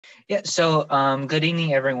Yeah, so good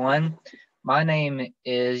evening, everyone. My name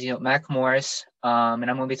is Mack Morris, and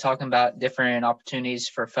I'm going to be talking about different opportunities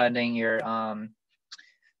for funding your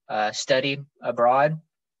study abroad.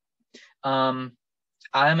 Um,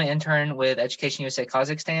 I'm an intern with Education USA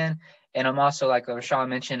Kazakhstan, and I'm also, like Rashawn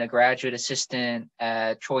mentioned, a graduate assistant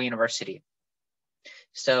at Troy University.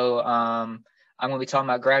 So I'm going to be talking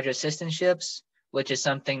about graduate assistantships, which is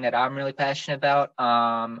something that I'm really passionate about.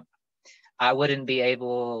 I wouldn't be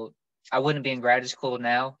able, I wouldn't be in graduate school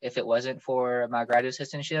now if it wasn't for my graduate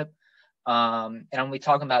assistantship. And I'm going to be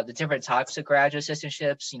talking about the different types of graduate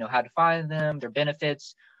assistantships, how to find them, their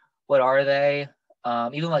benefits, what are they,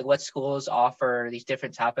 even like what schools offer these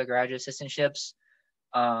different type of graduate assistantships.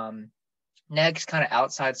 Um, Next, kind of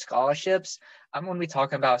outside scholarships, I'm going to be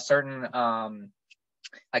talking about certain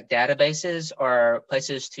like databases or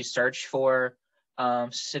places to search for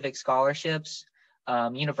specific scholarships,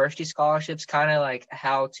 university scholarships, kind of like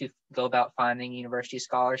how to go about finding university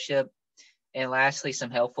scholarship, and lastly,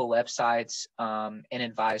 some helpful websites and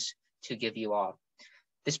advice to give you all.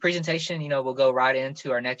 This presentation, we'll go right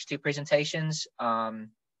into our next two presentations,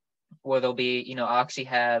 where there'll be, I'll actually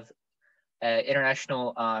have an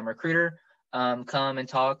international recruiter come and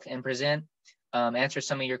talk and present, answer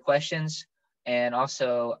some of your questions. And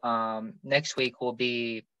also next week will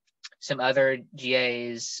be some other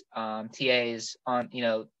GAs, TAs on,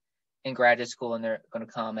 in graduate school, and they're going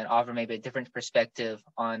to come and offer maybe a different perspective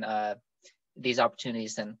on these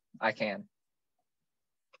opportunities than I can.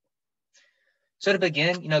 So to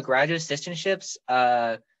begin, graduate assistantships,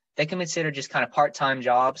 they can be considered just kind of part-time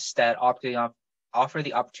jobs that offer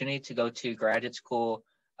the opportunity to go to graduate school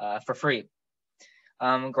for free.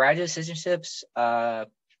 Graduate assistantships,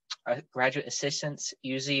 graduate assistants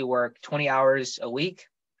usually work 20 hours a week,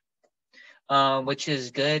 which is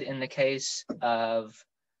good in the case of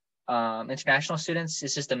international students.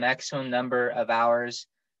 This is the maximum number of hours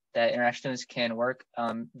that international students can work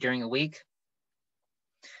during a week.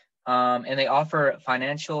 And they offer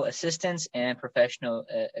financial assistance and professional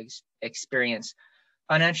experience.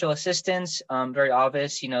 Financial assistance, very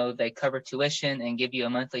obvious, they cover tuition and give you a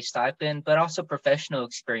monthly stipend, but also professional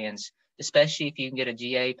experience, especially if you can get a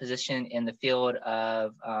GA position in the field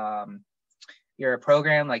of your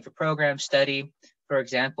program, like your program study. For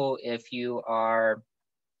example, if you are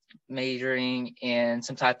majoring in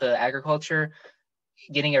some type of agriculture,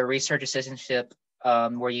 getting a research assistantship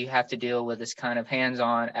where you have to deal with this kind of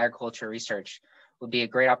hands-on agriculture research would be a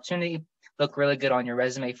great opportunity. Look really good on your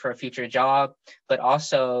resume for a future job, but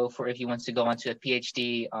also for if you want to go into a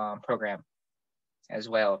PhD program as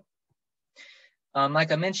well.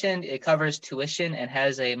 Like I mentioned, it covers tuition and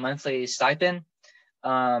has a monthly stipend.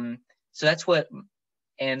 So that's what,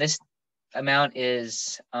 and this amount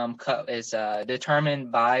is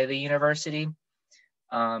determined by the university.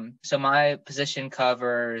 So my position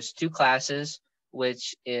covers 2 classes,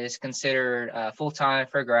 which is considered full-time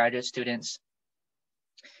for graduate students,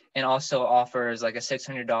 and also offers like a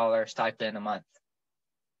 $600 stipend a month.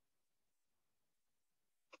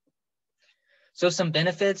 So some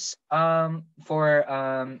benefits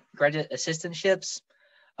for graduate assistantships,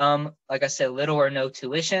 like I said, little or no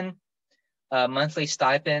tuition, monthly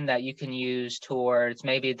stipend that you can use towards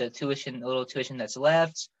maybe the little tuition that's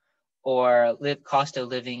left, or cost of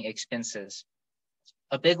living expenses.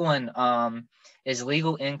 A big one is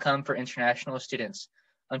legal income for international students.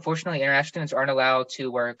 Unfortunately, international students are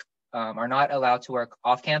not allowed to work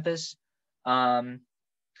off campus,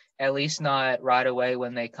 at least not right away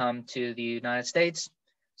when they come to the United States.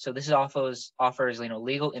 So this offers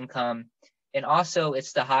legal income, and also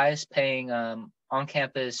it's the highest paying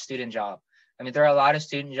on-campus student job. I mean, there are a lot of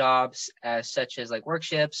student jobs such as like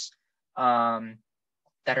workships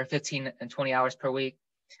that are 15 and 20 hours per week,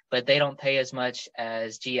 but they don't pay as much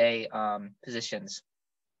as GA positions.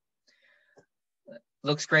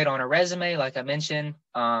 Looks great on a resume, like I mentioned.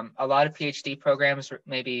 A lot of PhD programs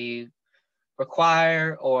maybe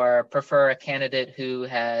require or prefer a candidate who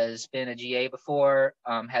has been a GA before,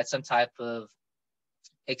 had some type of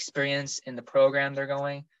experience in the program they're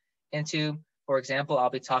going into. For example, I'll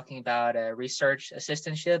be talking about research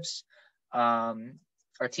assistantships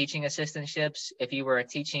or teaching assistantships. If you were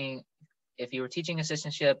teaching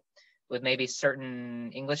assistantship with maybe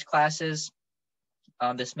certain English classes,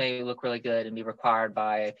 this may look really good and be required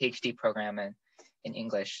by a PhD program in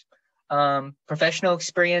English. Professional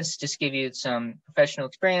experience, just give you some professional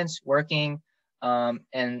experience working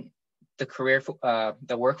and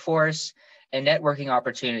the workforce and networking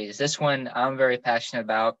opportunities. This one I'm very passionate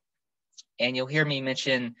about, and you'll hear me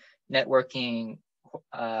mention networking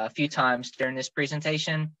a few times during this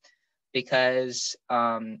presentation because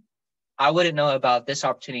I'm I wouldn't know about this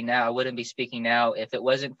opportunity now. I wouldn't be speaking now if it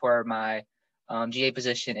wasn't for my GA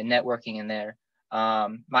position and networking in there.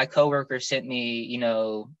 My coworker sent me, you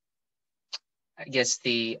know, I guess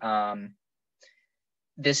the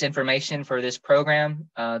this information for this program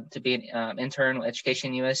to be an intern with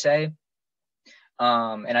Education USA.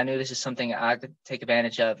 And I knew this is something I could take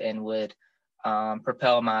advantage of and would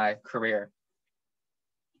propel my career.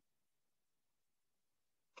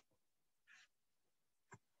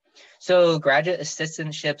 So graduate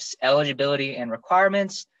assistantships eligibility and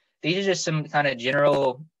requirements. These are just some kind of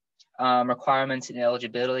general requirements and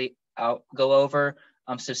eligibility I'll go over.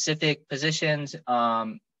 Specific positions,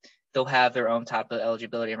 they'll have their own type of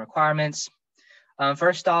eligibility and requirements.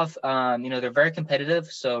 First off, you know, they're very competitive,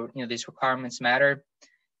 so you know these requirements matter.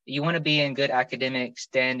 You want to be in good academic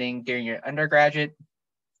standing during your undergraduate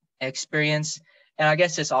experience, and I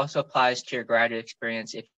guess this also applies to your graduate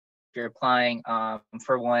experience if you're applying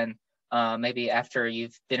for one, maybe after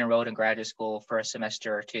you've been enrolled in graduate school for a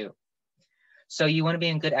semester or two. So you want to be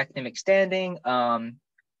in good academic standing.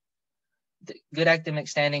 Good academic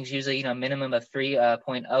standing is usually, you know, minimum of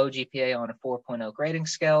 3.0 GPA on a 4.0 grading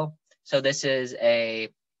scale. So this is a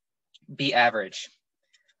B average.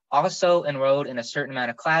 Also enrolled in a certain amount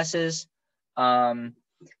of classes.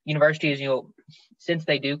 Universities, since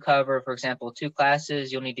they do cover, for example, 2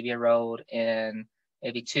 classes, you'll need to be enrolled in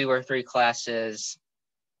maybe 2 or 3 classes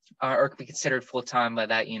or be considered full-time by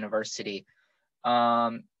that university.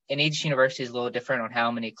 And each university is a little different on how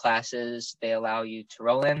many classes they allow you to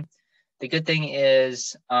roll in. The good thing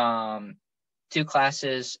is 2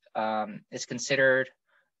 classes is considered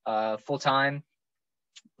full-time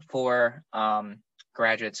for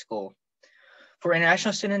graduate school. For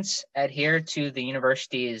international students, adhere to the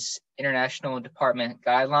university's international department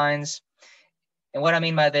guidelines. And what I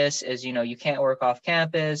mean by this is, you know, you can't work off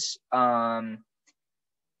campus. International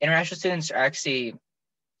students are actually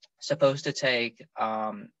supposed to take,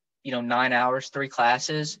 9 hours, 3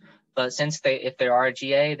 classes. But since if they are a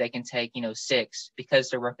GA, they can take, 6 because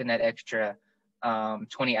they're working that extra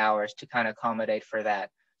 20 hours to kind of accommodate for that.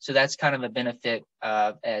 So that's kind of a benefit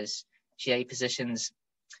as GA positions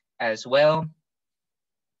as well.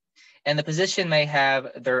 And the position may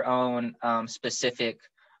have their own specific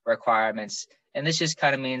requirements. And this just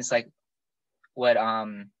kind of means like what,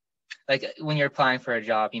 like when you're applying for a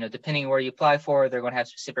job, depending where you apply for, they're going to have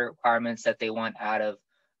specific requirements that they want out of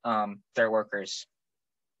their workers.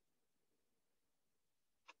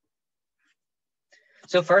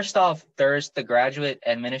 So first off, there's the graduate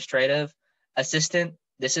administrative assistant.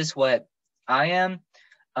 This is what I am.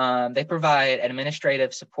 They provide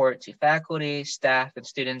administrative support to faculty, staff, and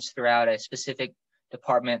students throughout a specific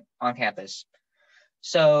department on campus.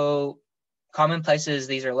 So common places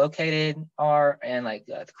these are located are in like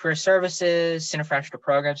the career services, Center for National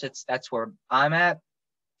Programs. That's where I'm at.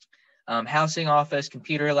 Housing office,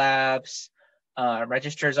 computer labs,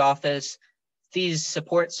 registrar's office. These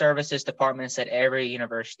support services departments that every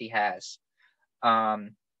university has.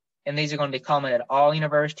 And these are going to be common at all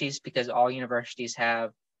universities because all universities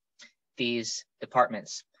have these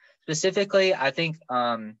departments. Specifically, I think,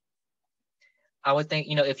 I would think,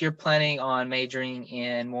 if you're planning on majoring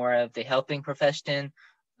in more of the helping profession,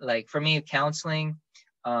 like for me, counseling,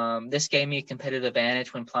 this gave me a competitive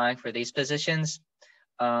advantage when applying for these positions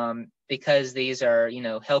because these are,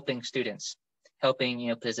 helping students,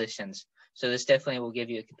 helping, positions. So this definitely will give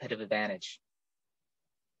you a competitive advantage.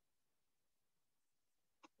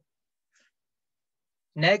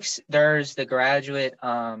 Next, there's the graduate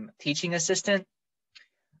teaching assistant.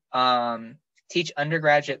 Teach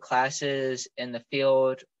undergraduate classes in the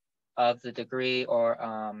field of the degree or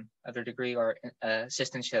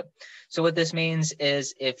assistantship. So what this means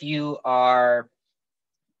is if you are,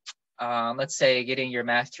 let's say, getting your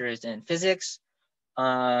master's in physics,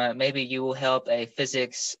 maybe you will help a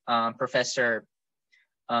physics professor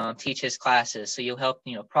teach his classes. So you'll help,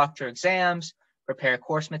 proctor exams, prepare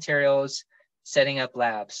course materials, setting up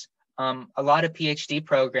labs. A lot of PhD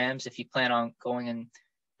programs, if you plan on going and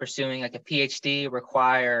pursuing like a PhD,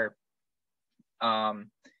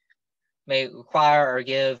 may require or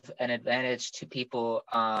give an advantage to people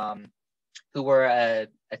who were a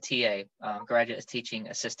TA, graduate teaching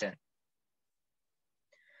assistant.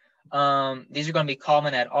 These are going to be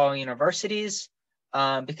common at all universities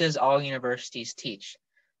because all universities teach.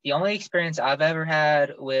 The only experience I've ever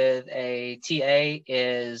had with a TA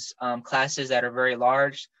is classes that are very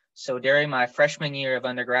large. So during my freshman year of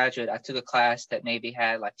undergraduate, I took a class that maybe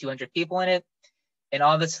had like 200 people in it. And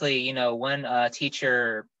obviously, one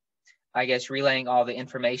teacher, I guess, relaying all the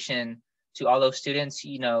information to all those students,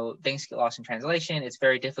 things get lost in translation. It's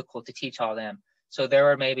very difficult to teach all of them. So there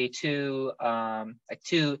were maybe two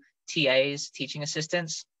TAs, teaching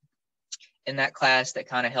assistants, in that class that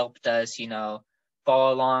kind of helped us,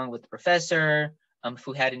 follow along with the professor. If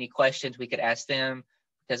we had any questions, we could ask them,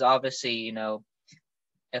 because obviously,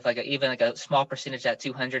 if even a small percentage at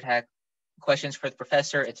 200 had questions for the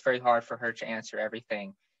professor, it's very hard for her to answer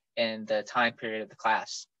everything in the time period of the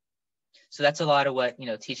class. So that's a lot of what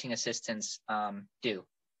teaching assistants do.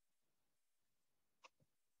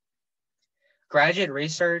 Graduate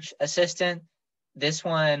research assistant, this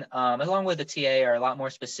one, along with the TA, are a lot more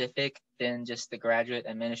specific than just the graduate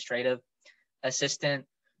administrative assistant.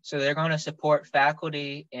 So they're going to support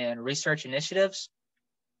faculty in research initiatives.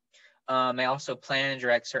 They also plan and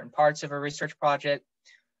direct certain parts of a research project.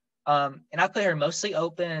 And I put her mostly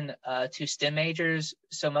open to STEM majors.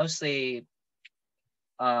 So mostly,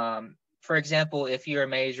 for example, if you're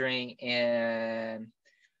majoring in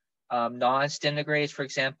non-STEM degrees, for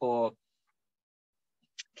example,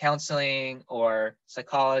 counseling or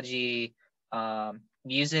psychology,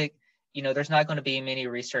 music, there's not going to be many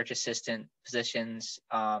research assistant positions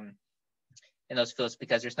in those fields,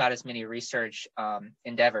 because there's not as many research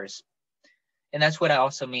endeavors. And that's what I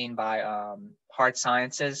also mean by hard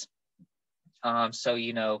sciences.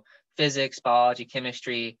 So, physics, biology,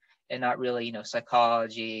 chemistry, and not really,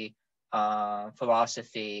 psychology,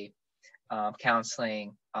 philosophy,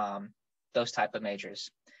 counseling, those type of majors.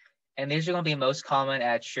 And these are going to be most common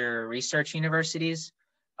at your research universities.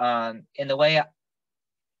 And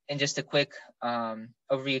just a quick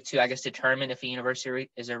overview to, I guess, determine if a university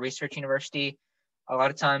is a research university. A lot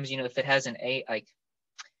of times, if it has an A, like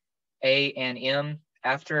A and M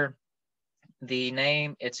after the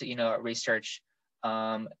name, it's, a research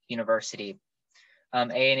university.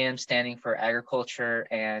 A&M standing for agriculture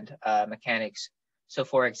and mechanics. So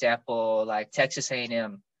for example, like Texas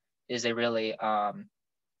A&M is a really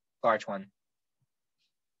large one.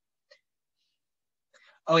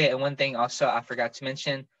 Oh yeah, and one thing also I forgot to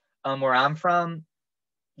mention, where I'm from,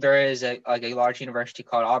 there is a large university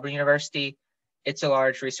called Auburn University. It's a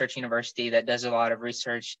large research university that does a lot of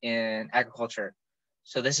research in agriculture.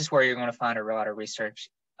 So this is where you're going to find a lot of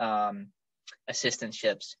research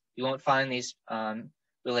assistantships. You won't find these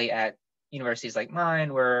really at universities like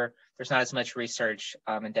mine, where there's not as much research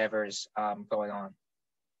endeavors going on.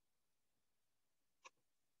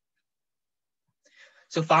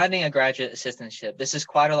 So finding a graduate assistantship, this is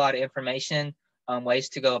quite a lot of information, ways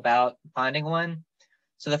to go about finding one.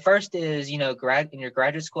 So the first is, in your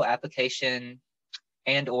graduate school application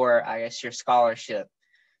and or I guess your scholarship.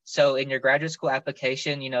 So in your graduate school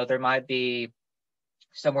application, there might be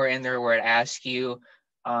somewhere in there where it asks you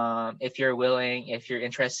if you're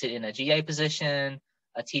interested in a GA position,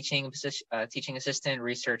 a teaching assistant,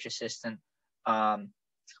 research assistant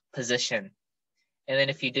position. And then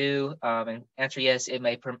if you do and answer yes, it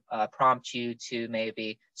may prompt you to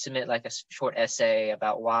maybe submit like a short essay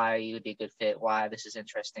about why you would be a good fit, why this is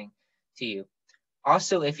interesting to you.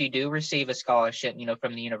 Also, if you do receive a scholarship,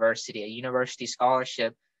 from the university, a university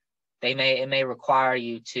scholarship, it may require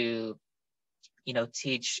you to,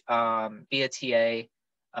 teach, be a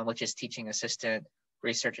TA, which is teaching assistant,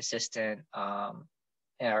 research assistant,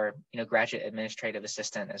 or, graduate administrative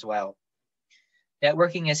assistant as well.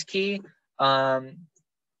 Networking is key.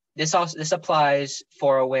 This applies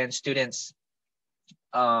for when students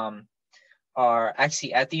are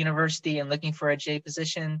actually at the university and looking for a GA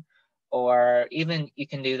position, or even you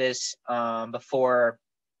can do this before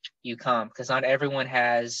you come, because not everyone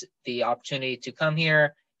has the opportunity to come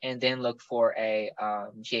here and then look for a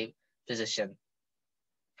GA position.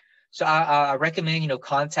 So I recommend,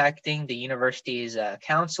 contacting the university's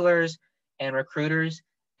counselors and recruiters.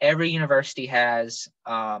 Every university has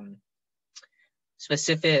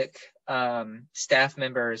specific staff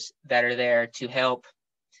members that are there to help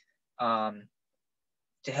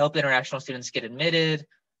international students get admitted,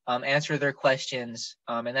 answer their questions,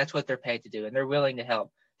 and that's what they're paid to do, and they're willing to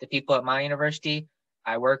help. The people at my university,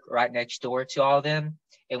 I work right next door to all of them,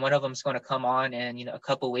 and one of them is going to come on in a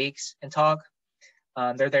couple weeks and talk.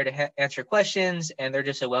 They're there to answer questions, and they're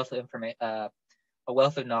just a wealth of information, a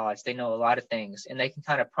wealth of knowledge. They know a lot of things, and they can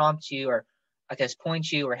kind of prompt you, or I guess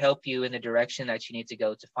point you or help you in the direction that you need to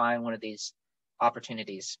go to find one of these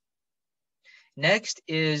opportunities. Next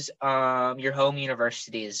is your home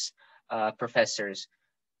university's professors.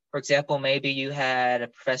 For example, maybe you had a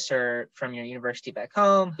professor from your university back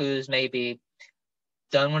home who's maybe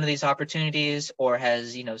done one of these opportunities or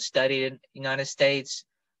has, studied in the United States,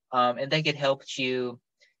 and they could help you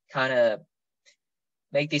kind of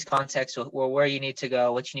make these contacts where you need to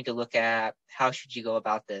go, what you need to look at, how should you go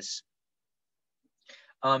about this.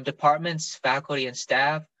 Departments, faculty, and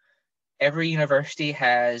staff. every university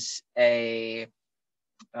has a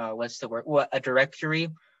a directory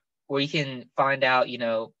where you can find out,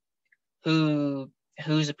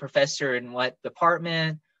 who's a professor in what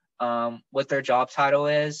department, what their job title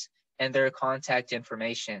is, and their contact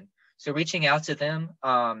information. So reaching out to them,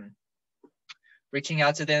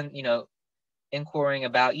 inquiring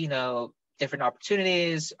about, different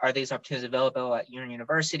opportunities. Are these opportunities available at your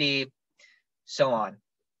university? So on.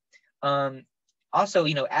 Also,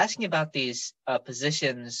 asking about these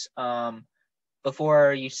positions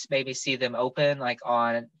before you maybe see them open, like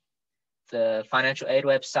on the financial aid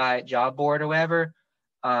website, job board, or whatever.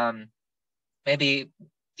 Maybe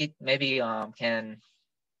can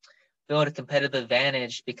build a competitive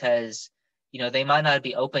advantage because they might not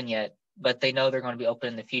be open yet, but they know they're going to be open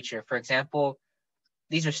in the future. For example,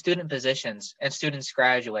 these are student positions and students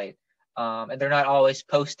graduate, and they're not always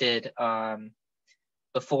posted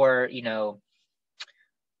before,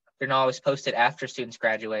 they're not always posted after students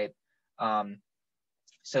graduate.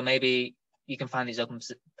 So maybe you can find these open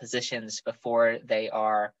positions before they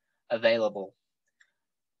are available.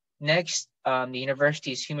 Next, the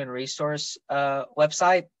university's human resource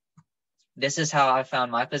website. This is how I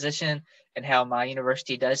found my position and how my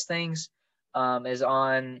university does things.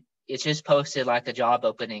 It's just posted like a job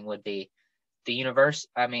opening would be. The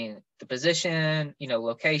position,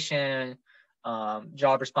 location,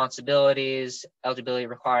 job responsibilities, eligibility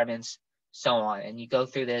requirements, so on. And you go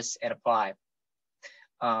through this and apply.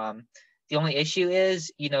 The only issue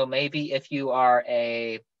is, maybe if you are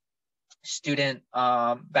a student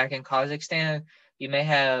back in Kazakhstan, you may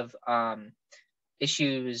have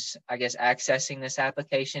issues, I guess, accessing this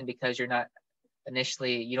application because you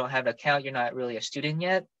don't have an account, you're not really a student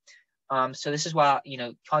yet. So this is why,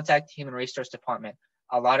 contact the Human Resource Department.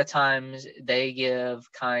 A lot of times they give,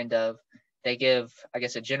 I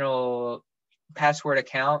guess, a general password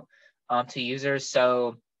account to users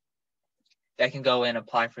so they can go and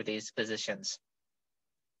apply for these positions.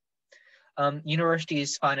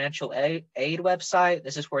 University's financial aid website.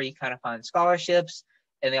 This is where you kind of find scholarships,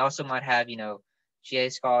 and they also might have, GA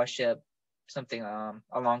scholarship, something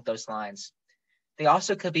along those lines. They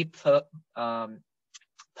also could be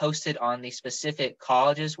posted on the specific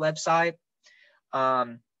college's website.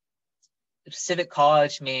 Specific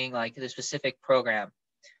college meaning like the specific program.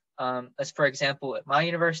 As for example, at my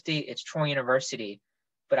university, it's Troy University,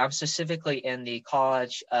 but I'm specifically in the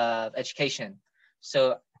College of Education.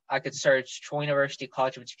 So I could search Troy University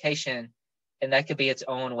College of Education, and that could be its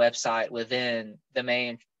own website within the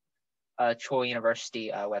main Troy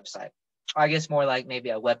University website. I guess more like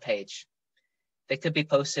maybe a web page. They could be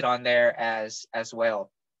posted on there as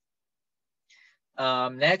well.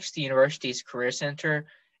 Next, the university's career center.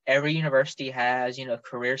 Every university has, a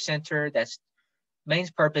career center. That's main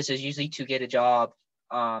purpose is usually to get a job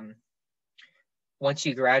once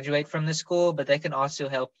you graduate from the school, but they can also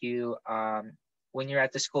help you when you're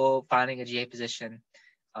at the school finding a GA position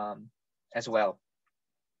as well.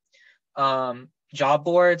 Job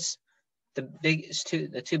boards,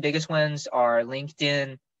 the two biggest ones are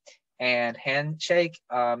LinkedIn and Handshake.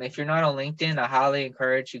 If you're not on LinkedIn, I highly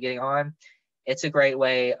encourage you getting on. It's a great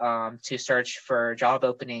way to search for job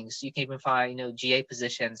openings. You can even find, GA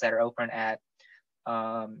positions that are open at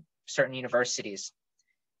certain universities.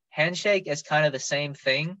 Handshake is kind of the same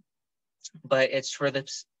thing, but it's for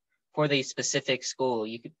the specific school.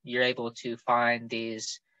 You're able to find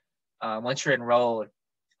these once you're enrolled.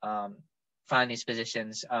 Find these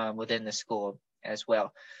positions within the school as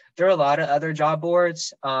well. There are a lot of other job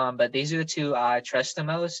boards, but these are the two I trust the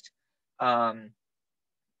most.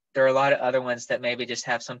 There are a lot of other ones that maybe just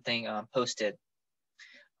have something posted,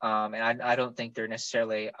 and I don't think they're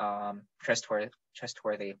necessarily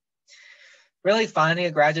trustworthy. Really finding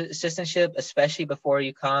a graduate assistantship, especially before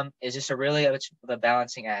you come, is just a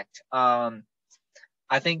balancing act. I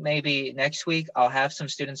think maybe next week I'll have some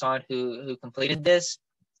students on who completed this,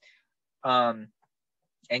 and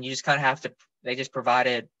you just kind of have to. They just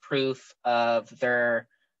provided proof of their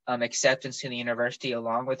acceptance to the university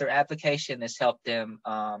along with their application. This helped them.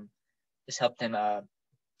 I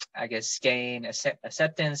guess, gain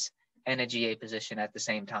acceptance and a GA position at the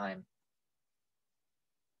same time.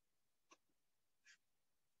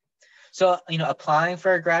 So, applying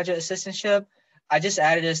for a graduate assistantship, I just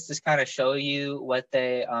added this to kind of show you what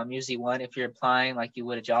they usually want if you're applying like you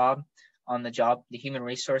would a job on the human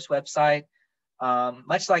resource website.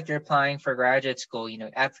 Much like you're applying for graduate school,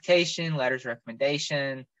 application, letters of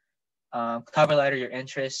recommendation, cover letter, your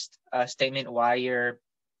interest statement, why you're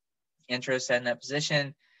interested in that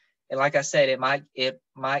position. And like I said, it might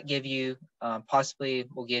give you, possibly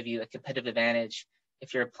will give you a competitive advantage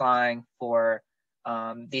if you're applying for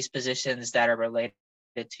these positions that are related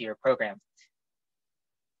to your program.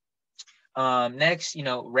 Next,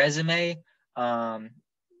 resume.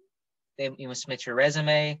 You must submit your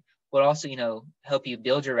resume. Will also, help you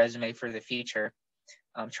build your resume for the future.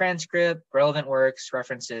 Transcript, relevant works,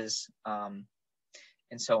 references, and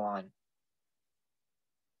so on.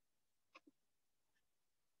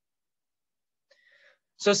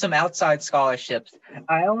 So some outside scholarships.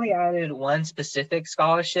 I only added one specific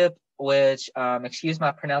scholarship, which, excuse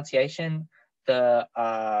my pronunciation, the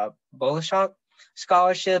Bolashok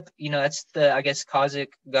scholarship. It's the, I guess,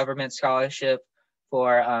 Kazakh government scholarship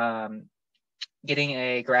for getting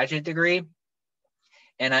a graduate degree.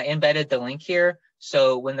 And I embedded the link here.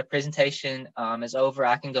 So when the presentation is over,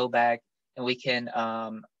 I can go back and we can,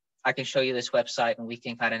 I can show you this website and we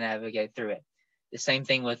can kind of navigate through it. The same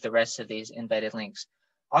thing with the rest of these embedded links.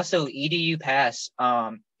 Also, EDU Pass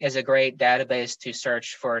is a great database to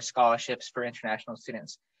search for scholarships for international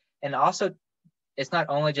students. And also, it's not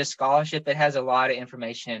only just scholarship, it has a lot of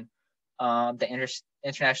information that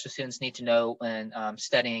international students need to know when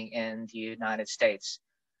studying in the United States.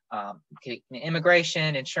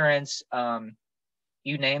 Immigration, insurance,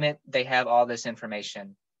 you name it, they have all this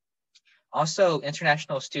information. Also,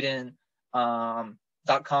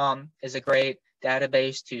 internationalstudent.com is a great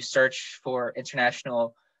database to search for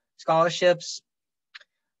international scholarships.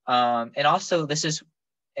 And also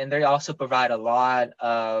they also provide a lot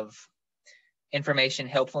of information,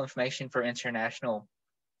 helpful information for international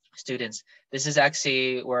students. This is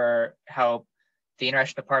actually how the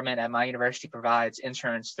international department at my university provides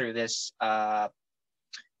interns through this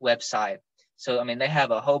website. So, they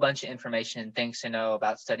have a whole bunch of information, things to know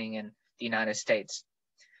about studying in the United States.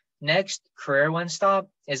 Next, Career One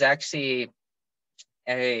Stop is actually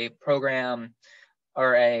a program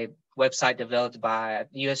or a website developed by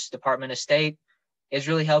the U.S. Department of State. It's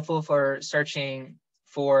really helpful for searching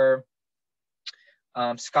for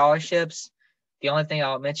scholarships. The only thing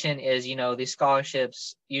I'll mention is, these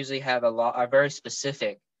scholarships usually are very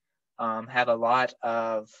specific, have a lot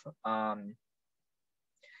of,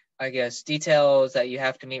 I guess, details that you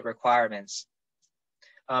have to meet requirements.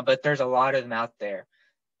 But there's a lot of them out there.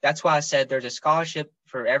 That's why I said there's a scholarship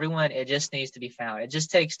for everyone. It just needs to be found. It just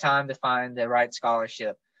takes time to find the right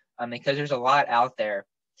scholarship because there's a lot out there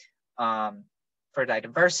for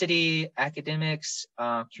diversity, academics,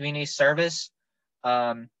 community service.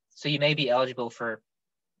 So you may be eligible for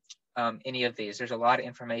any of these. There's a lot of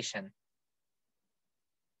information.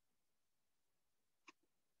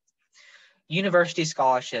 University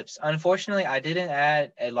scholarships. Unfortunately, I didn't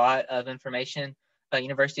add a lot of information about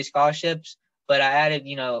university scholarships, but I added,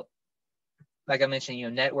 like I mentioned,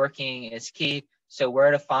 networking is key. So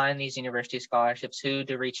where to find these university scholarships, who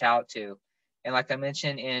to reach out to. And like I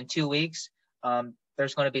mentioned, in 2 weeks,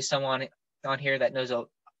 there's going to be someone on here that knows a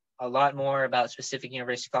lot more about specific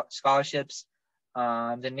university scholarships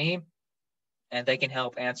than me, and they can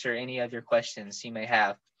help answer any of your questions you may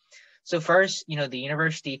have. So first, the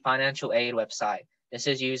University Financial Aid website. This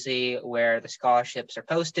is usually where the scholarships are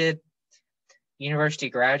posted. University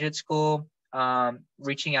Graduate School,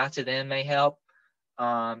 reaching out to them may help.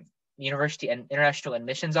 University and International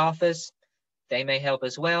Admissions Office, they may help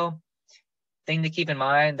as well. Thing to keep in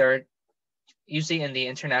mind, they're usually in the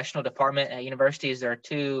international department at universities, there are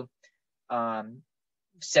two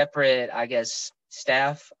separate, I guess,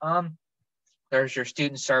 staff. There's your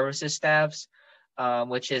student services staffs,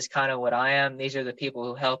 which is kind of what I am. These are the people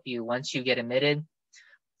who help you once you get admitted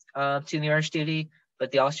to the university,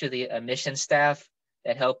 but they also the admission staff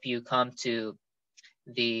that help you come to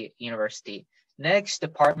the university. Next,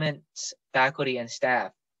 departments, faculty, and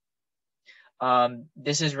staff.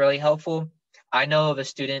 This is really helpful. I know of a graduate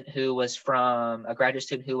student who was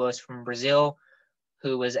from Brazil,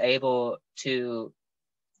 who was able to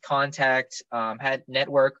had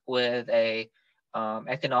network with a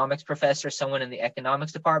economics professor, someone in the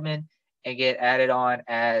economics department, and get added on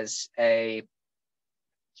as a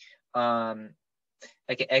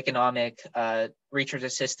like an economic research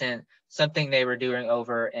assistant, something they were doing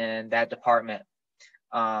over in that department.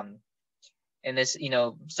 And this,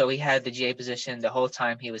 so he had the GA position the whole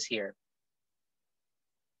time he was here.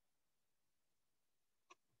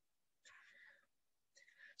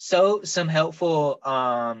 So some helpful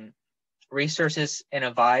resources and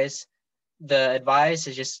advice. The advice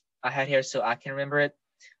is just, I had here so I can remember it.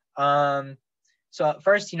 So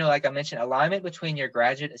first, like I mentioned, alignment between your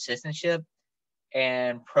graduate assistantship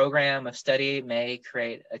and program of study may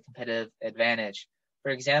create a competitive advantage.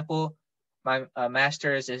 For example, my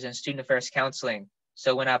master's is in student affairs counseling.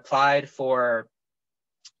 So when I applied for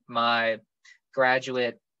my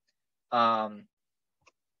graduate assistantship,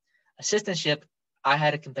 I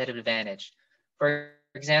had a competitive advantage. For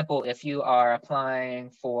example, if you are applying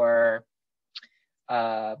for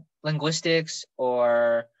linguistics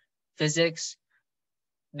or physics,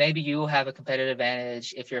 maybe you will have a competitive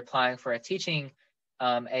advantage if you're applying for a teaching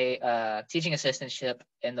assistantship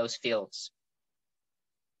in those fields.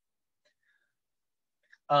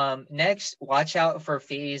 Next, watch out for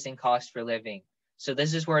fees and cost for living. So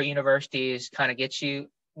this is where universities kind of get you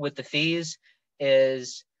with the fees,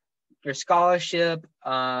 is your scholarship.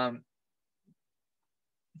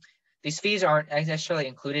 These fees aren't necessarily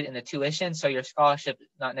included in the tuition, so your scholarship is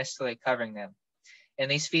not necessarily covering them. And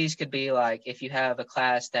these fees could be like, if you have a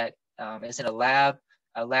class that is in a lab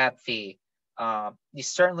fee. These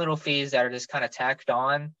certain little fees that are just kind of tacked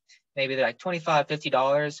on, maybe they're like $25,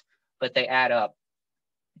 $50, but they add up.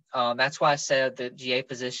 That's why I said the GA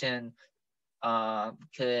position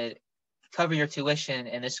could cover your tuition,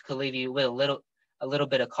 and this could leave you with a little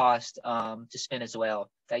bit of cost to spend as well,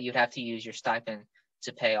 that you'd have to use your stipend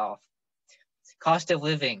to pay off. Cost of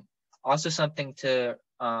living, also something to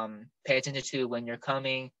pay attention to when you're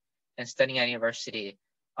coming and studying at university.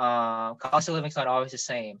 Cost of living is not always the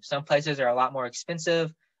same. Some places are a lot more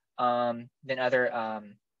expensive than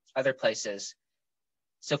other places.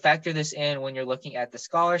 So factor this in when you're looking at the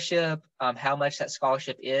scholarship, how much that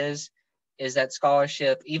scholarship is. Is that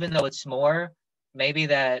scholarship, even though it's more, maybe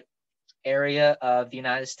that area of the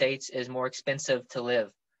United States is more expensive to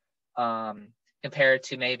live compared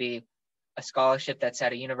to maybe a scholarship that's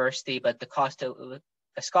at a university, but the cost of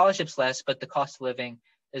a scholarship's less, but the cost of living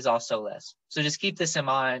is also less. So just keep this in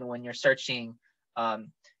mind when you're searching,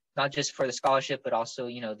 not just for the scholarship, but also,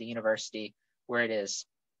 the university where it is.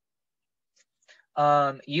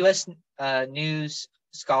 U.S. News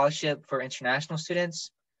Scholarship for International Students.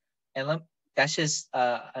 And that's just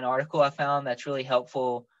an article I found that's really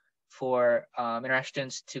helpful for international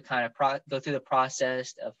students to kind of go through the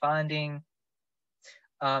process of finding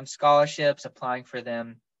scholarships, applying for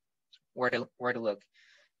them, where to look.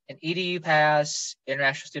 And EDU Pass,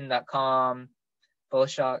 internationalstudent.com,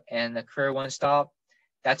 Bullshock, and the Career One Stop.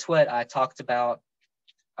 That's what I talked about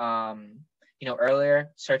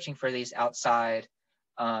earlier, searching for these outside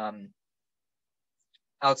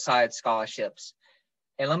scholarships.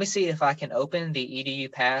 And let me see if I can open the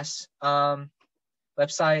EDU Pass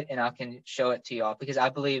website, and I can show it to y'all, because I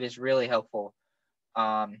believe it's really helpful.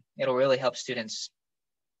 It'll really help students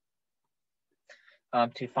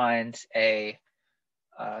to find a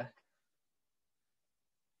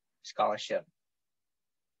scholarship.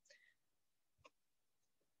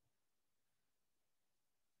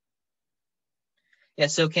 Yeah,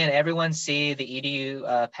 so can everyone see the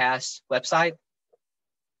EDU Pass website?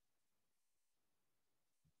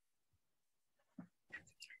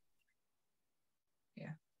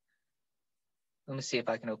 Yeah. Let me see if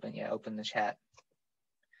I can open the chat.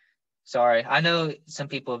 Sorry, I know some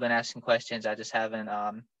people have been asking questions. I just haven't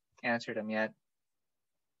answered them yet.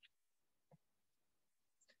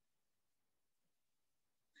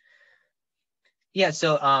 Yeah,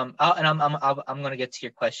 so I'm going to get to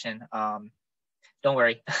your question. Don't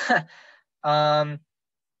worry. Yeah,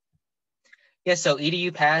 so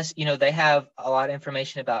EDU Pass, they have a lot of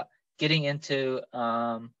information about getting into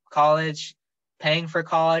college, paying for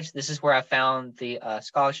college. This is where I found the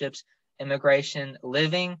scholarships, immigration,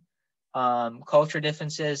 living, culture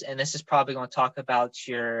differences, and this is probably going to talk about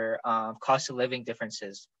your cost of living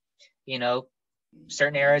differences.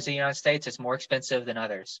 Certain areas of the United States, it's more expensive than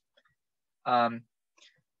others. So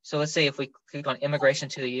let's say if we click on immigration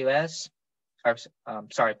to the U.S., or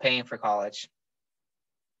paying for college.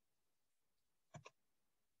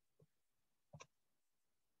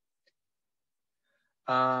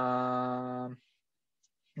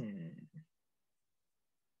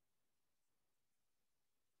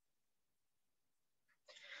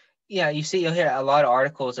 Yeah, you'll hear a lot of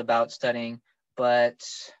articles about studying, but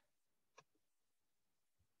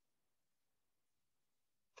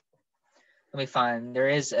let me find, there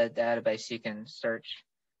is a database you can search.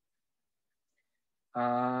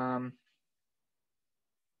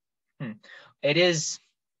 It is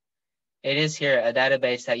here, a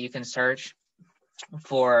database that you can search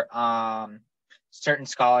for certain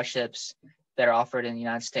scholarships that are offered in the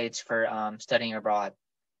United States for studying abroad.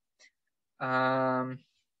 And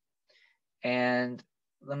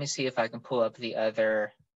let me see if I can pull up the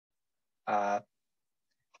other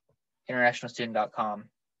internationalstudent.com.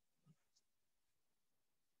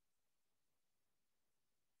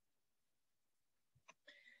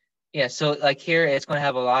 Yeah, so like here, it's going to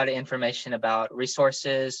have a lot of information about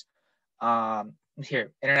resources.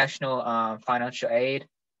 Here, international financial aid.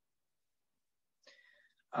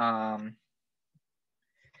 And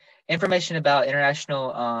information about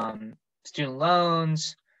international student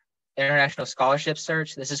loans, international scholarship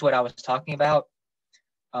search. This is what I was talking about,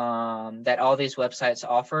 that all these websites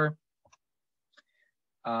offer.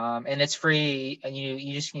 And it's free, and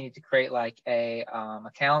you just need to create like a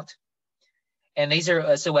account. And it's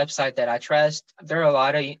a website that I trust. There are a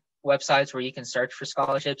lot of websites where you can search for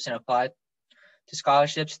scholarships and apply to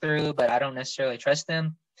scholarships through, but I don't necessarily trust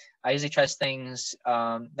them. I usually trust things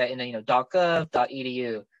that in .gov,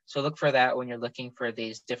 .edu. So look for that when you're looking for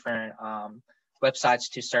these different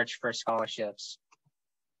websites to search for scholarships.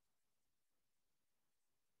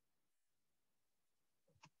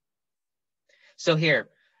 So here,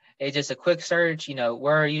 it's just a quick search.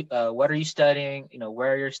 Where are you? What are you studying?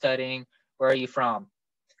 Where you're studying. Where are you from?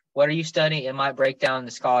 What are you studying? It might break down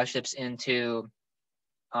the scholarships into,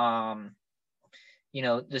 the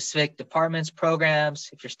specific departments, programs.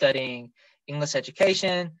 If you're studying English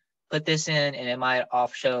education, put this in, and it might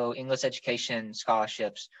show English education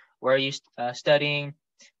scholarships. Where are you studying?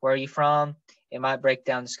 Where are you from? It might break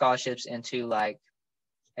down the scholarships into, like,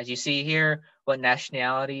 as you see here, what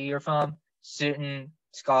nationality you're from. Certain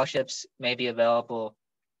scholarships may be available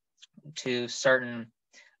to certain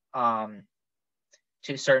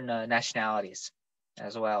nationalities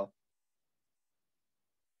as well.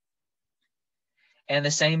 And the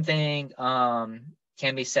same thing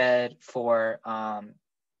can be said for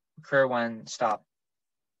Career One Stop.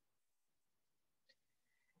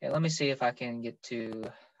 Yeah, let me see if I can get to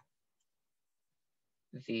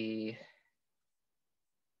the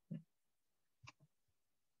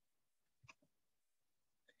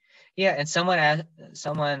and someone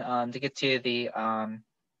to get to the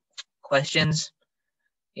questions.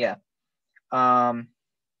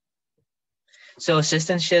 So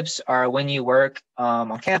assistantships are when you work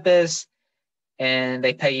on campus and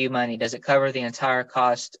they pay you money. Does it cover the entire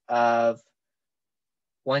cost of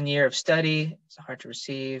 1 year of study? It's hard to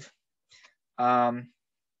receive. So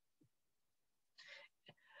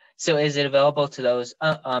is it available to those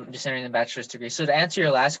just entering the bachelor's degree? So to answer your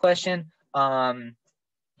last question,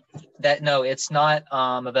 that no, it's not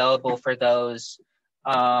available for those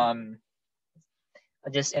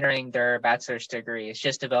just entering their bachelor's degree. It's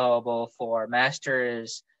just available for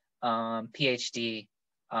master's, PhD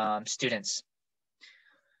students.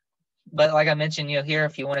 But like I mentioned, here,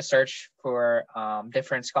 if you want to search for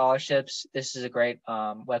different scholarships, this is a great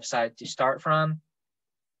website to start from,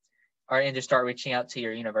 and to start reaching out to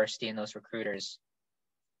your university and those recruiters.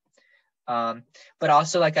 But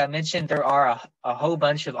also, like I mentioned, there are a whole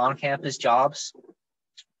bunch of on-campus jobs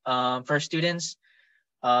for students.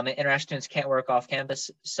 International students can't work off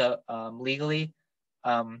campus legally.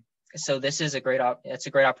 So this is a great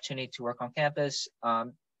opportunity to work on campus.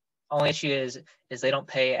 Only issue is they don't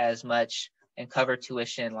pay as much and cover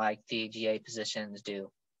tuition like the GA positions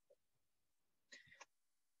do.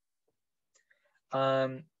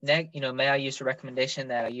 Next, may I use a recommendation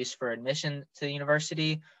that I use for admission to the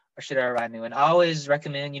university, or should I write a new one? I always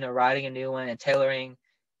recommend, writing a new one and tailoring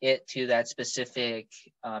it to that specific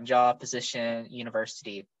job, position,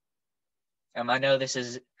 university. I know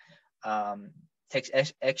this takes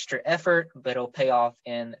extra effort, but it'll pay off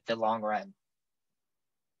in the long run.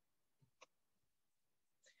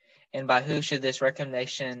 And by who should this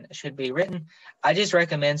recommendation should be written? I just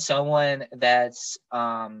recommend someone that's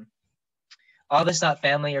all this not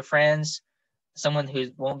family or friends, someone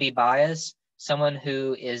who won't be biased, someone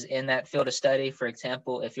who is in that field of study. For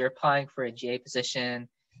example, if you're applying for a GA position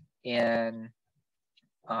in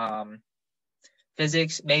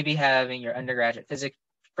physics, maybe having your undergraduate physics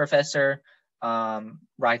professor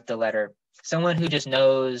write the letter. Someone who just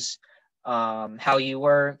knows how you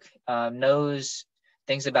work, knows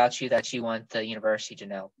things about you that you want the university to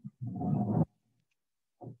know.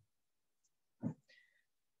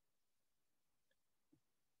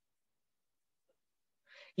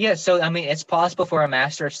 Yeah, so it's possible for a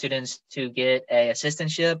master's students to get a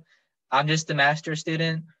assistantship. I'm just a master's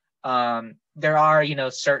student. There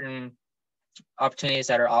are, certain opportunities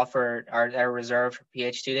that are offered that are reserved for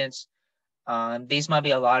PhD students. These might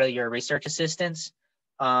be a lot of your research assistants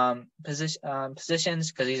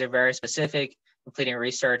positions, because these are very specific, including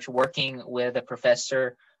research, working with a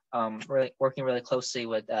professor, working really closely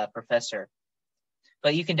with a professor.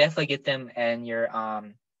 But you can definitely get them in your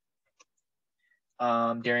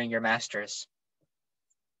during your master's.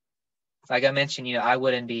 Like I mentioned, I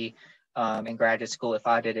wouldn't be in graduate school if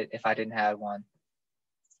I didn't have one.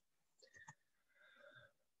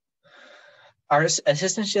 Are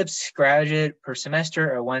assistantships graduate per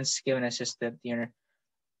semester or once given assistant the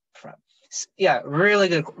Yeah, really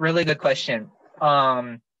good question.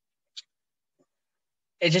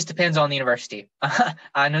 It just depends on the university.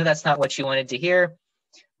 I know that's not what you wanted to hear.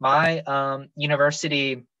 My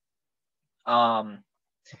university, I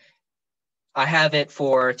have it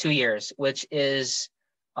for 2 years, which is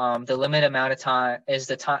the limit amount of time, is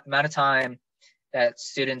the amount of time that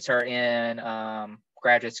students are in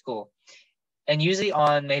graduate school. And usually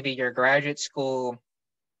on maybe your graduate school,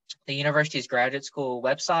 the university's graduate school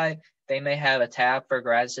website, they may have a tab for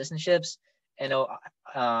grad assistantships, and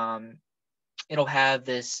it'll have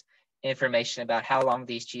this information about how long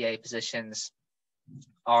these GA positions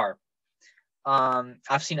are.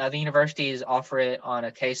 I've seen other universities offer it on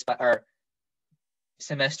a case by or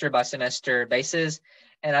semester by semester basis,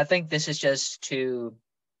 and I think this is just to,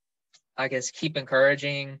 I guess, keep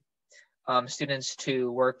encouraging students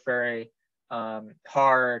to work very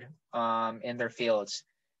hard in their fields.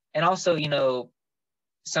 And also, you know,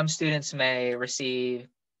 some students may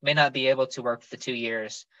not be able to work for the 2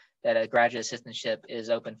 years that a graduate assistantship is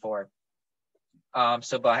open for.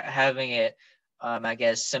 So by having it, I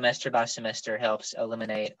guess, semester by semester helps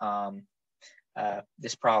eliminate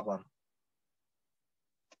this problem.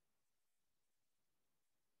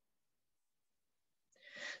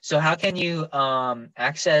 So how can you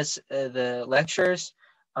access the lectures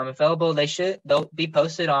available? They'll be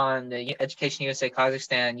posted on the Education USA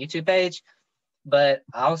Kazakhstan YouTube page, but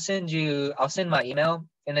I'll send my email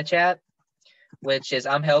in the chat, which is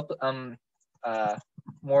I'll be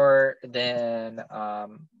more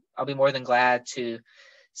than glad to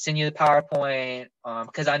send you the PowerPoint,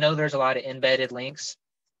 because I know there's a lot of embedded links,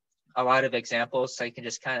 a lot of examples, so you can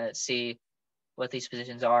just kind of see what these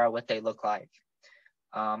positions are, what they look like.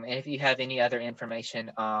 And if you have any other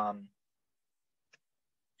information, I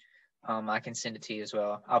can send it to you as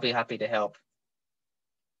well. I'll be happy to help.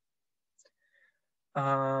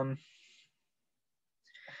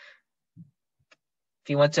 If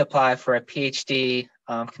you want to apply for a PhD,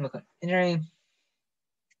 chemical engineering,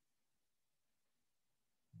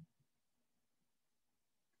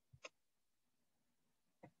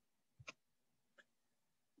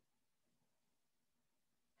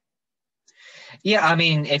 yeah, I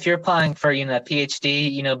mean, if you're applying for, you know, a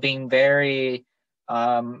PhD, you know, being very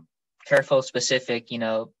careful, specific, you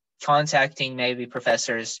know, contacting maybe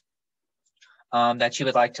professors that you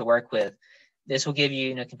would like to work with. This will give you,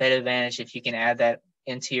 you know, competitive advantage if you can add that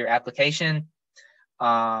into your application.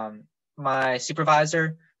 My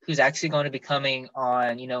supervisor, who's actually going to be coming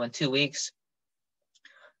on, you know, in 2 weeks,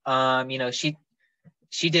 you know, she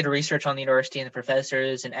did research on the university and the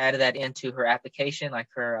professors and added that into her application, like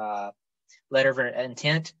her letter of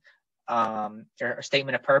intent, or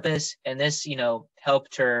statement of purpose, and this, you know,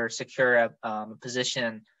 helped her secure a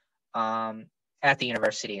position at the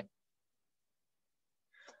university.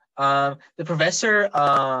 The professor,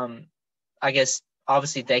 I guess,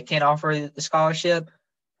 obviously they can't offer the scholarship.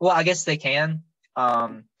 Well, I guess they can,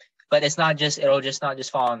 but it'll just not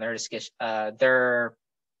just fall on their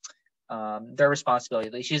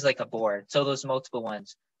responsibility. She's like a board, so there's multiple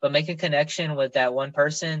ones. But make a connection with that one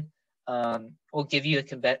person will give you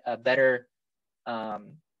a better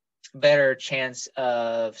chance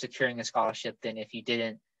of securing a scholarship than if you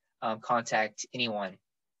didn't contact anyone.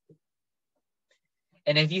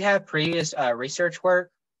 And if you have previous research work,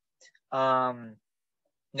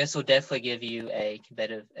 this will definitely give you a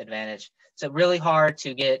competitive advantage. So really hard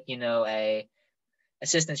to get, you know, a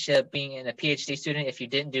assistantship being in a PhD student if you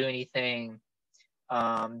didn't do anything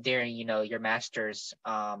during, you know, your master's,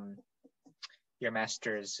 your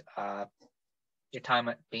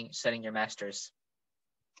time studying your master's.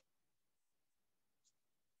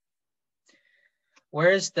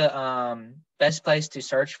 Where is the best place to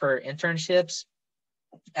search for internships?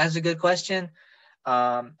 That's a good question.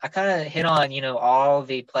 I kind of hit on, you know, all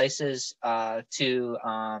the places you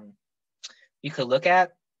could look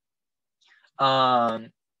at.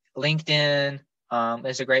 LinkedIn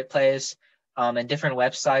is a great place, and different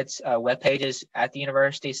websites, web pages at the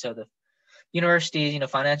university. So the university's, you know,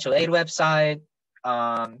 financial aid website,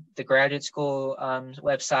 the graduate school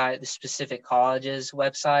website, the specific college's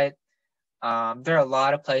website. There are a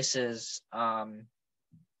lot of places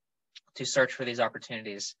to search for these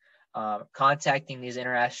opportunities. Contacting these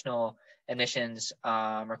international admissions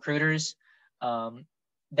recruiters,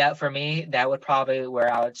 that for me, that would probably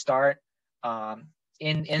where I would start.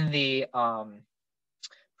 In the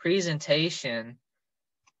presentation,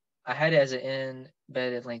 I had it as an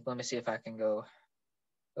embedded link. Let me see if I can go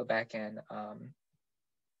back and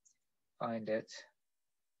find it.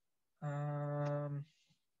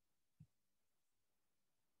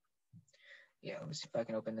 Yeah, let me see if I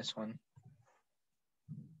can open this one.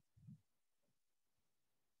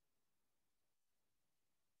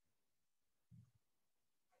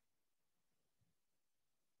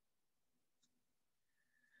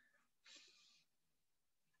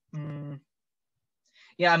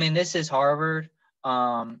 Yeah, I mean, this is Harvard,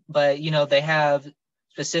 but they have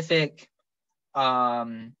specific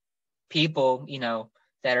people,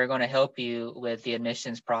 that are going to help you with the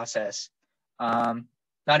admissions process. Not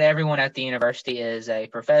everyone at the university is a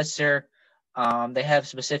professor. They have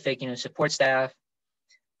specific, support staff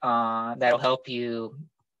that'll help you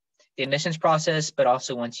the admissions process, but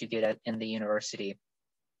also once you get in the university.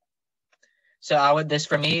 So this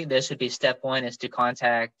would be step one, is to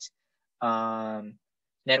contact,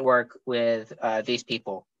 network with these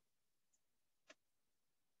people.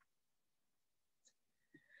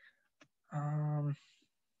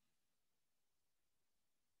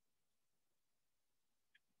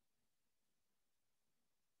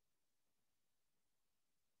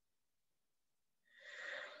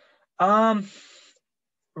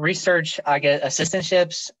 Research, I guess,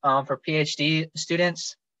 assistantships for PhD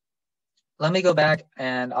students. Let me go back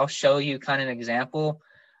and I'll show you kind of an example.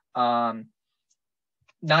 Not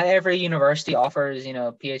every university offers,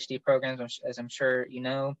 PhD programs, as I'm sure you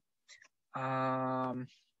know.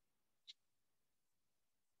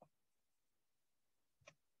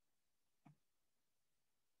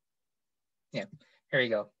 Yeah, here you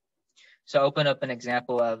go. So open up an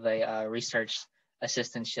example of a research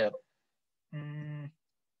assistantship.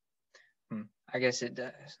 I guess it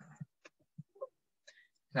does. It's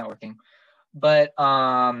not working. But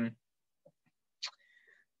I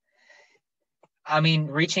mean,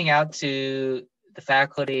 reaching out to the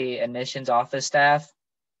faculty admissions office staff,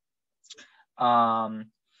 and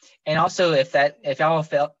also if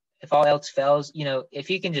all else fails, if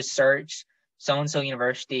you can just search so-and-so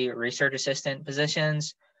university research assistant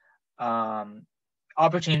positions,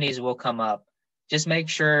 opportunities will come up. Just make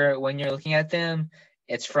sure when you're looking at them,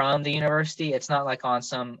 it's from the university. It's not like on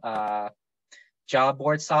some job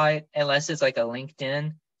board site, unless it's like a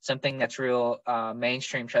LinkedIn, something that's real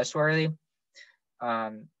mainstream trustworthy.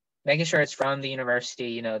 Making sure it's from the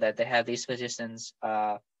university, that they have these positions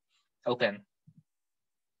open.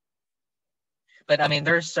 But I mean,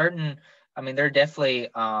 there are definitely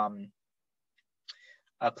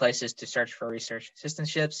places to search for research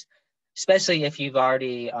assistantships, especially if you've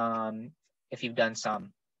already, if you've done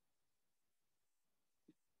some.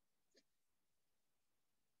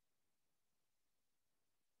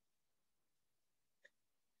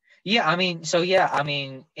 Yeah, I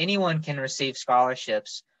mean, anyone can receive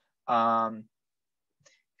scholarships. I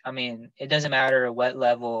mean, it doesn't matter what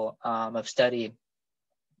level of study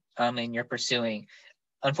you're pursuing.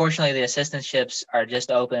 Unfortunately, the assistantships are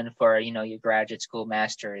just open for, your graduate school,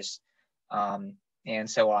 master's, and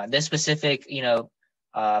so on. This specific,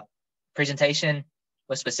 presentation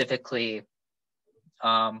was specifically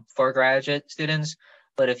for graduate students,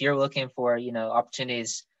 but if you're looking for,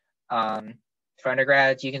 opportunities for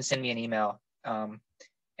undergrad, you can send me an email, and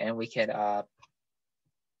we can,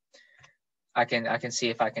 I can see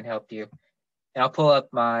if I can help you. And I'll pull up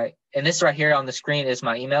and this right here on the screen is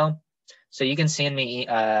my email. So you can send me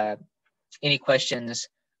any questions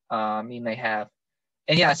you may have.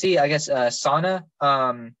 And yeah, see, I guess Sana,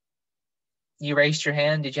 you raised your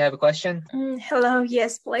hand. Did you have a question? Hello,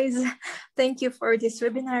 yes, please. Thank you for this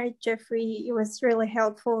webinar, Jeffrey. It was really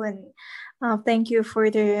helpful, and thank you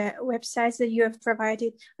for the websites that you have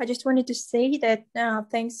provided. I just wanted to say that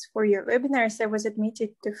thanks for your webinars. I was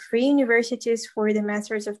admitted to 3 universities for the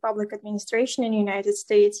Masters of Public Administration in the United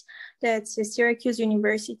States. That's Syracuse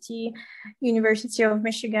University, University of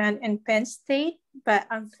Michigan, and Penn State. But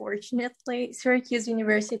unfortunately, Syracuse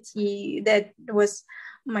University, that was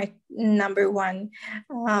my number one,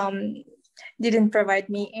 didn't provide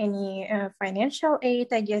me any financial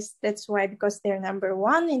aid. I guess that's why, because they're number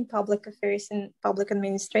one in public affairs and public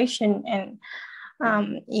administration. And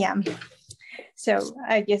yeah, so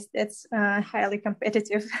I guess that's a highly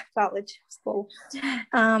competitive college school.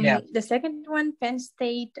 The second one, Penn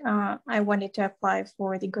State, I wanted to apply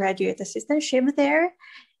for the graduate assistantship there.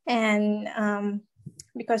 And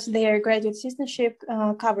because their graduate assistantship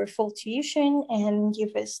cover full tuition and give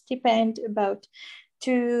a stipend about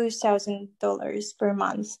 $2,000 per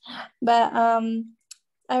month. But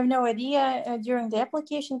I have no idea during the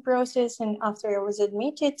application process, and after I was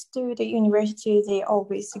admitted to the university, they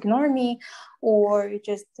always ignore me or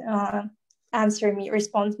just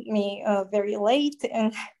respond to me very late.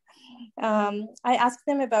 And I asked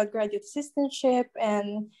them about graduate assistantship,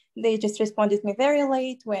 and they just responded me very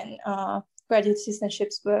late when graduate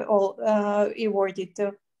assistantships were all awarded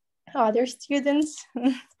to other students.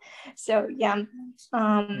 So yeah,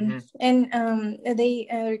 and they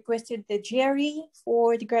requested the GRE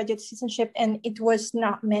for the graduate assistantship, and it was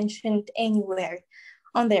not mentioned anywhere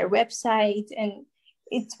on their website. And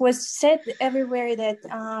it was said everywhere that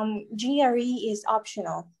GRE is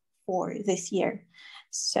optional for this year.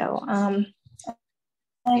 So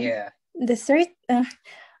Yeah. the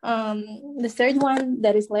third one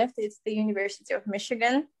that is left is the University of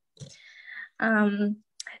Michigan.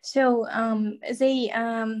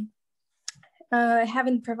 They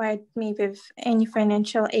haven't provided me with any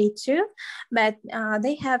financial aid too, but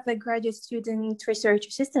they have a graduate student research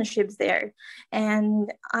assistantships there,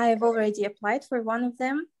 and I've already applied for one of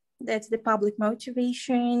them. That's the public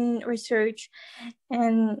motivation research,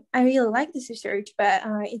 and I really like this research, but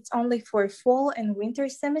it's only for fall and winter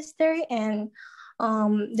semester, and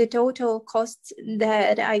the total cost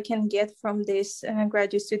that I can get from this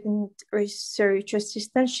graduate student research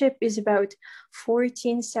assistantship is about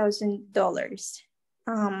 $14,000.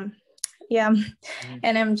 Yeah,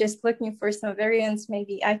 and I'm just looking for some variants.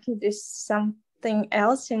 Maybe I can do something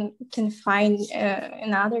else and can find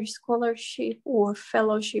another scholarship or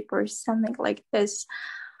fellowship or something like this.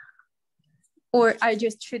 Or I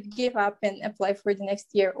just should give up and apply for the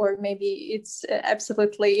next year, or maybe it's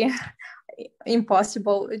absolutely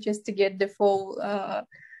impossible just to get the full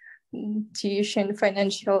tuition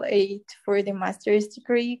financial aid for the master's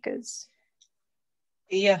degree. Because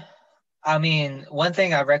Yeah, I mean, one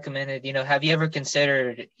thing I recommended, have you ever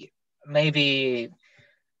considered maybe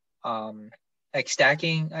like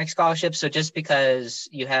stacking like scholarships? So just because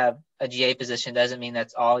you have a GA position doesn't mean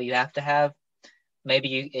that's all you have to have.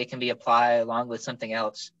 Maybe it can be applied along with something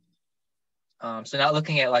else. So not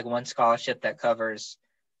looking at like one scholarship that covers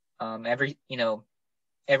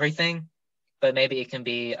everything, but maybe it can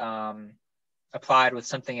be applied with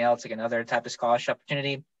something else, like another type of scholarship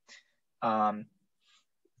opportunity. And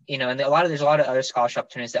there's a lot of other scholarship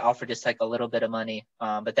opportunities that offer just like a little bit of money,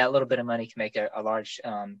 but that little bit of money can make a large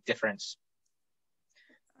difference.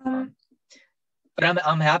 But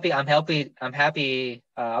I'm happy.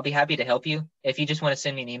 I'll be happy to help you if you just want to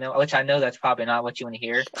send me an email, which I know that's probably not what you want to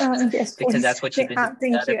hear, yes, because please. that's what you've been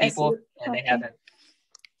doing to other people, and okay. they haven't.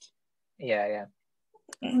 Yeah.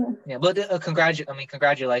 Yeah, but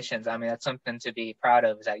congratulations. I mean, that's something to be proud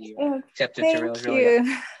of, is that you accepted to really.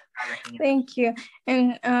 Thank you.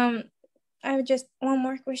 And I have just one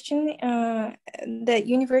more question. The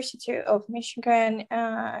University of Michigan,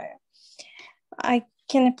 I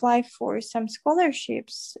can apply for some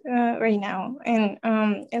scholarships right now, and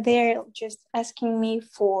they're just asking me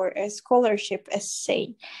for a scholarship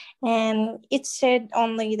essay, and it said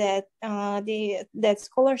only that that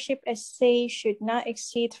scholarship essay should not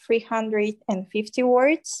exceed 350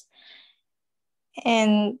 words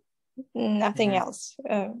and nothing else.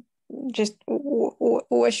 Just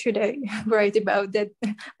what should I write about that?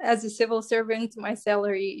 As a civil servant, my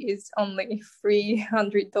salary is only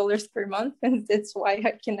 $300 per month, and that's why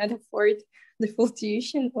I cannot afford the full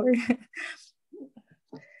tuition. Or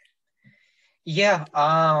yeah,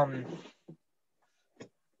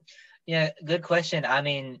 good question. I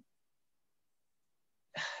mean,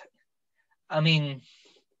 let me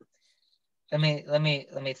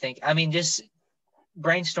think. I mean, just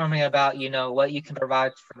brainstorming about what you can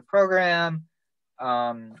provide for the program,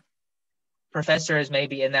 professors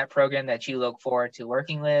maybe in that program that you look forward to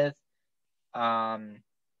working with, and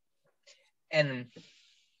I'm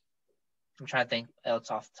trying to think else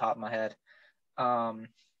off the top of my head.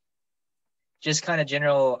 Just kind of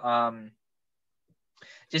general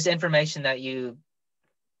just information that you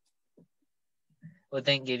would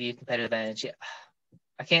think give you a competitive advantage.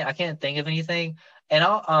 I can't think of anything, and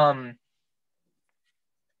I'll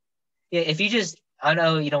if you just, I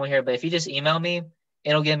know you don't want to hear, but if you just email me,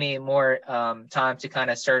 it'll give me more time to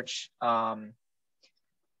kind of search kind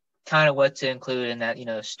of what to include in that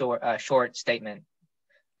short statement.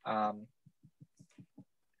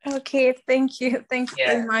 Okay, thank you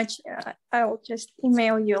very much. I'll just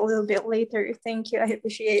email you a little bit later. Thank you, I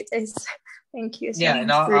appreciate this. Thank you so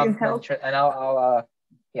much for your help. And I'll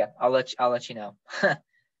let you know.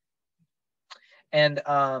 And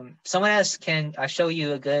someone asked, can I show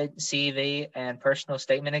you a good CV and personal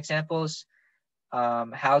statement examples?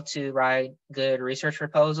 How to write good research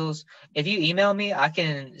proposals. If you email me, I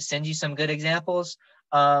can send you some good examples.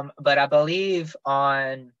 But I believe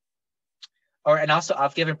and also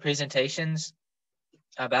I've given presentations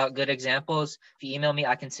about good examples. If you email me,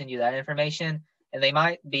 I can send you that information, and they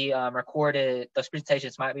might be recorded. Those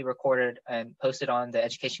presentations might be recorded and posted on the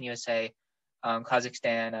Education USA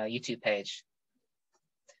Kazakhstan YouTube page.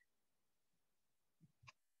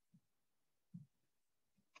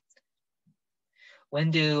 When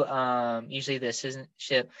do usually the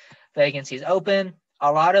assistantship vacancies open? A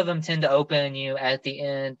lot of them tend to open at the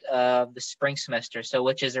end of the spring semester, so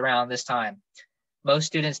which is around this time. most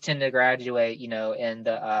students tend to graduate, in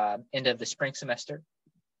the end of the spring semester.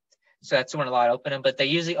 So that's when a lot open, but they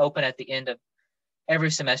usually open at the end of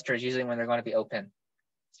every semester is usually when they're going to be open.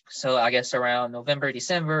 So I guess around November,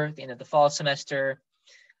 December, the end of the fall semester,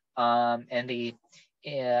 and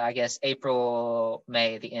I guess April,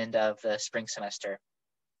 May, the end of the spring semester.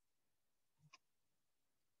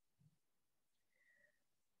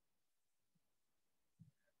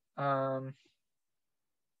 Are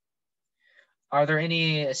there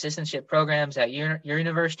any assistantship programs at your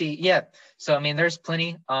university? Yeah. So, I mean, there's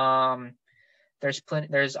plenty.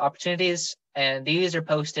 There's opportunities, and these are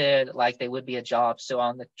posted like they would be a job. So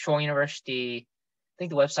on the Troy University, I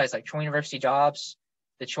think the website's like Troy University Jobs,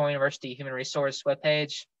 the Troy University Human Resource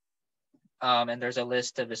webpage, and there's a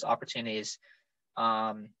list of just opportunities.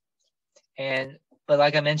 But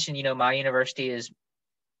like I mentioned, my university is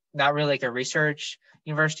not really like a research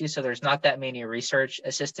university, so there's not that many research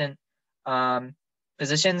assistant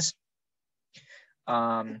positions.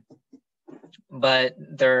 But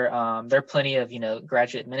there are plenty of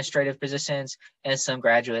graduate administrative positions and some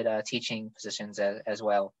graduate teaching positions as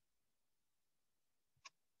well.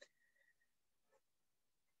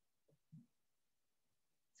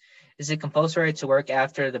 Is it compulsory to work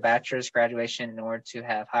after the bachelor's graduation in order to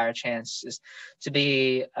have higher chances to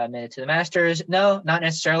be admitted to the master's? No, not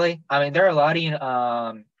necessarily. I mean, there are a lot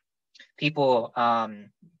of people.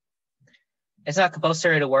 It's not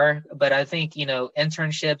compulsory to work, but I think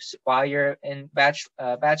internships while you're in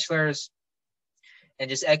bachelor's and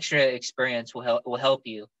just extra experience will help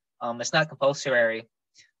you. It's not compulsory.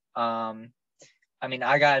 I mean,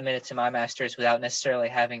 I got admitted to my master's without necessarily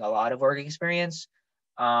having a lot of work experience.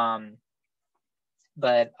 But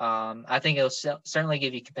I think it'll certainly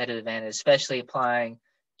give you competitive advantage, especially applying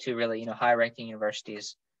to really high-ranking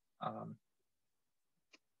universities.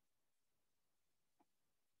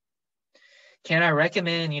 Can I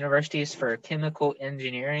recommend universities for chemical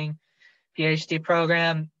engineering PhD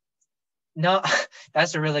program? No,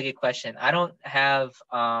 that's a really good question. I don't have,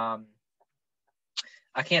 I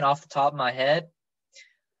can't off the top of my head.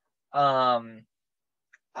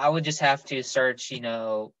 I would just have to search,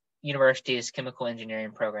 universities, chemical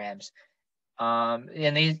engineering programs.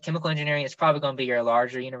 And the chemical engineering is probably going to be your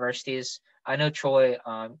larger universities. I know Troy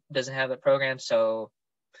doesn't have a program, so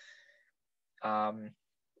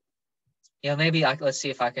maybe let's see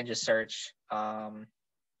if I can just search.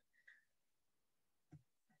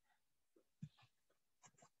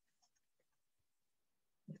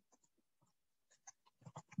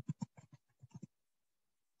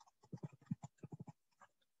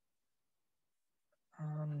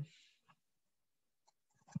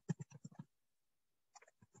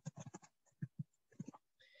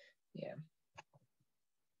 Yeah.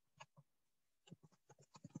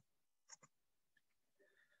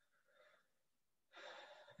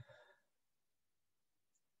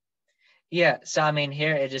 Yeah, so I mean,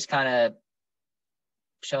 here it just kind of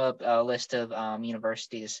show up a list of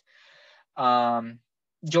universities.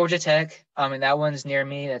 Georgia Tech, I mean, that one's near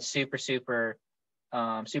me. That's super good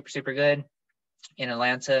in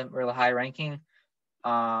Atlanta, really high ranking.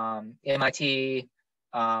 MIT,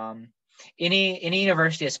 any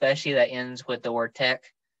university, especially that ends with the word tech,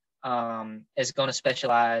 is going to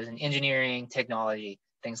specialize in engineering, technology,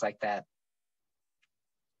 things like that.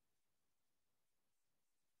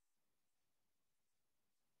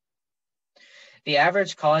 The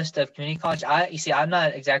average cost of community college, I'm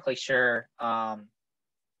not exactly sure about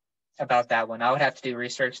that one. I would have to do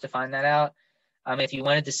research to find that out. If you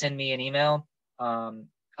wanted to send me an email,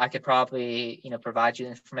 I could probably provide you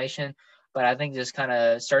the information. But I think just kind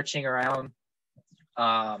of searching around,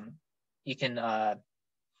 you can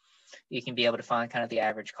be able to find kind of the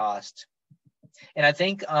average cost. And I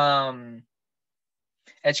think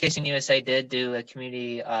Education USA did do a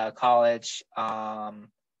community college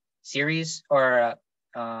series or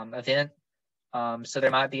event. So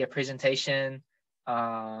there might be a presentation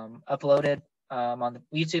uploaded on the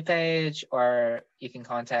YouTube page, or you can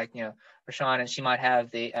contact Rashawn, and she might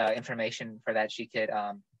have the information for that she could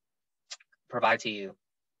provide to you.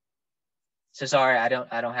 So sorry, I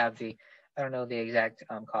don't know the exact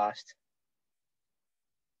cost.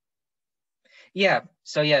 Yeah,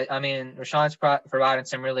 so yeah, I mean, Rashawn's providing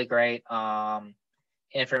some really great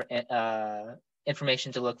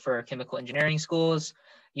information to look for chemical engineering schools.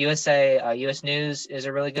 US News is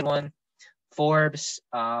a really good one. Forbes,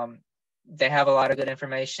 they have a lot of good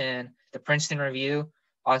information. The Princeton Review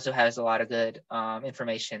also has a lot of good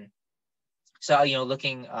information. So,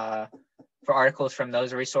 looking for articles from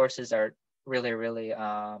those resources are really, really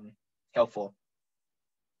helpful.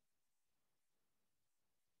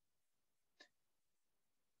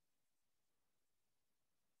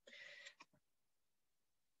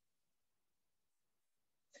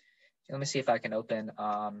 let me see if I can open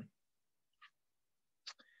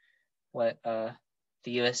what the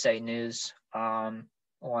USA News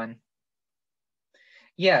one.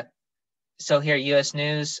 Yeah, so here, US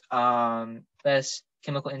News, best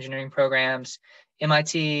chemical engineering programs,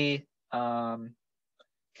 MIT,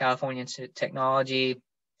 California Institute of Technology,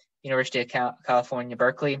 University of California,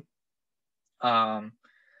 Berkeley.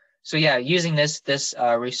 So yeah, using this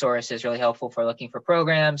resource is really helpful for looking for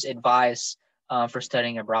programs, advice for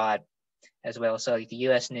studying abroad as well. So the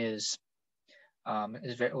US News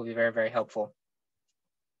will be very, very helpful.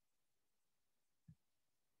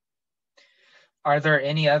 Are there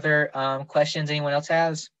any other questions anyone else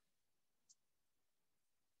has?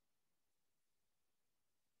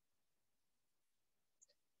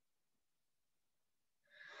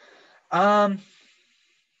 I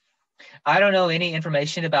don't know any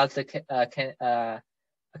information about the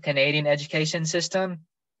Canadian education system,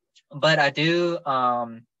 but I do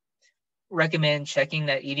recommend checking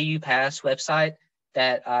that EduPass website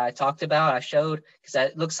that I talked about, I showed, because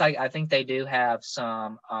it looks like I think they do have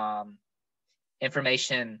some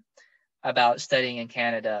information about studying in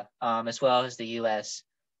Canada as well as the US.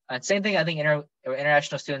 And same thing, I think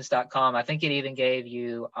internationalstudents.com, I think it even gave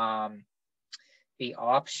you the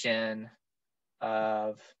option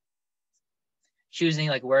of choosing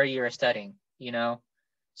like where you're studying, you know?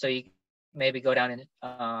 So you maybe go down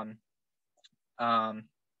and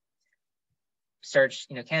search,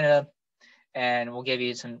 Canada, and we'll give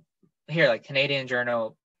you some here, like Canadian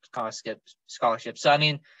Journal scholarship. So, I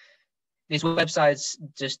mean, these websites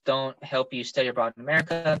just don't help you study abroad in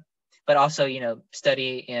America, but also,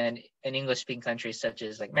 study in English-speaking countries such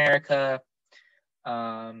as like America,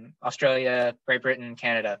 Australia, Great Britain,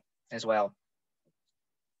 Canada as well.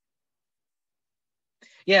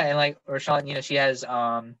 Yeah, and like Rashawn, she has,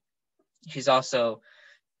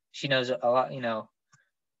 she knows a lot,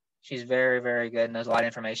 she's very, very good, knows a lot of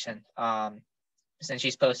information. And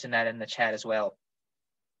she's posting that in the chat as well.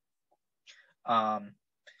 Because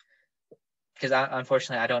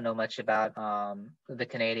unfortunately, I don't know much about the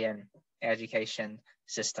Canadian education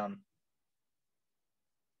system.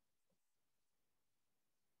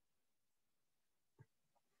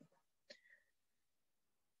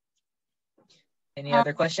 Any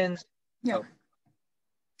other questions? Yeah. Oh.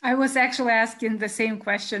 I was actually asking the same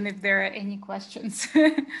question, if there are any questions.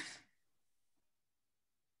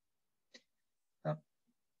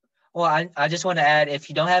 Well, I just want to add, if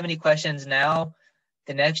you don't have any questions now,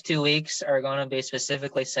 the next 2 weeks are going to be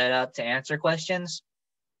specifically set up to answer questions.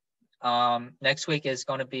 Next week is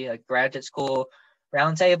going to be a graduate school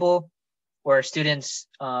roundtable where students,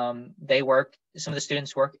 some of the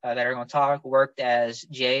students that are going to talk worked as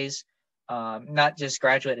GAs, not just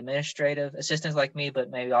graduate administrative assistants like me, but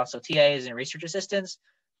maybe also TAs and research assistants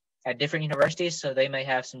at different universities. So they may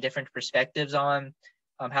have some different perspectives on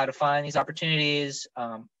how to find these opportunities,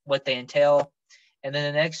 what they entail. And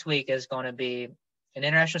then the next week is going to be an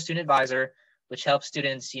international student advisor, which helps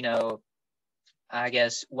students, I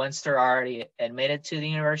guess, once they're already admitted to the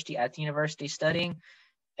university, at the university studying,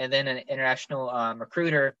 and then an international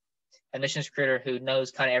admissions recruiter who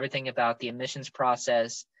knows kind of everything about the admissions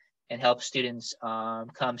process and helps students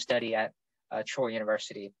come study at Troy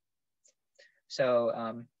University.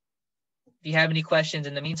 So if you have any questions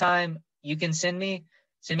in the meantime, you can send me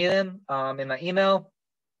them in my email,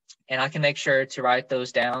 and I can make sure to write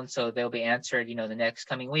those down so they'll be answered, the next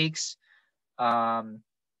coming weeks. And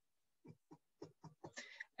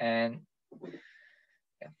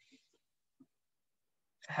yeah.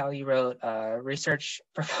 How you wrote a research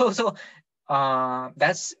proposal?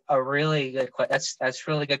 That's a really good that's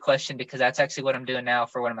really good question, because that's actually what I'm doing now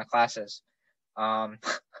for one of my classes. And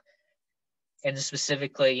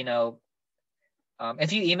specifically,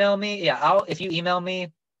 if you email me,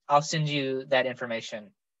 I'll send you that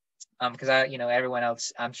information. Because everyone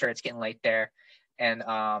else, I'm sure it's getting late there, and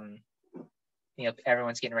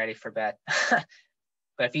everyone's getting ready for bed.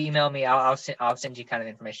 But if you email me, I'll send you kind of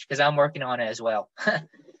information, because I'm working on it as well.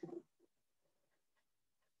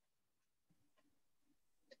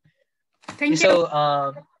 Thank you. So,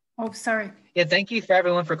 oh, sorry. Yeah, thank you for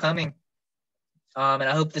everyone for coming. And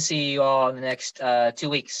I hope to see you all in the next 2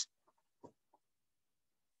 weeks.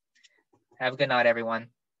 Have a good night, everyone.